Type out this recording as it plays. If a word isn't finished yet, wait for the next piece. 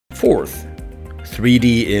Fourth,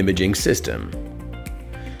 3D imaging system.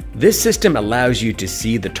 This system allows you to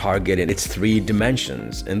see the target in its 3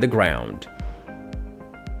 dimensions in the ground.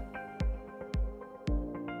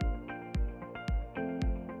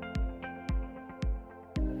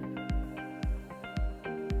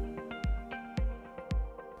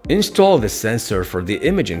 Install the sensor for the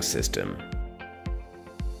imaging system.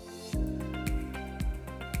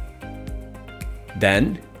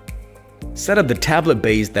 Then, set up the tablet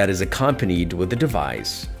base that is accompanied with the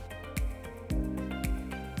device.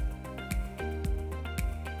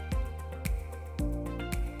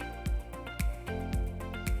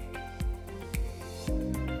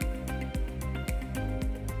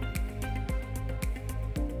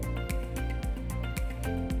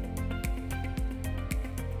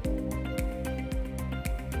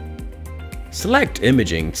 Select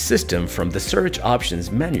Imaging System from the Search Options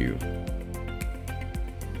menu.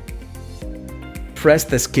 Press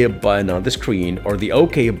the Skip button on the screen or the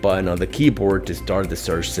OK button on the keyboard to start the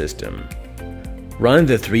search system. Run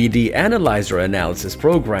the 3D Analyzer Analysis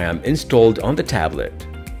program installed on the tablet.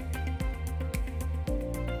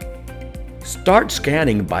 Start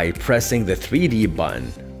scanning by pressing the 3D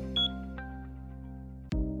button.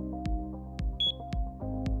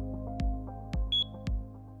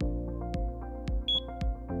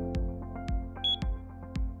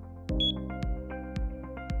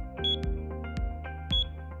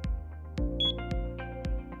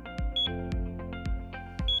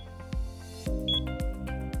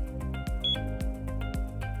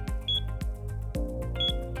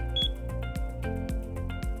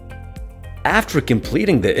 After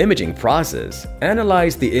completing the imaging process,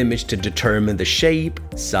 analyze the image to determine the shape,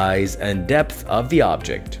 size, and depth of the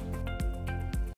object.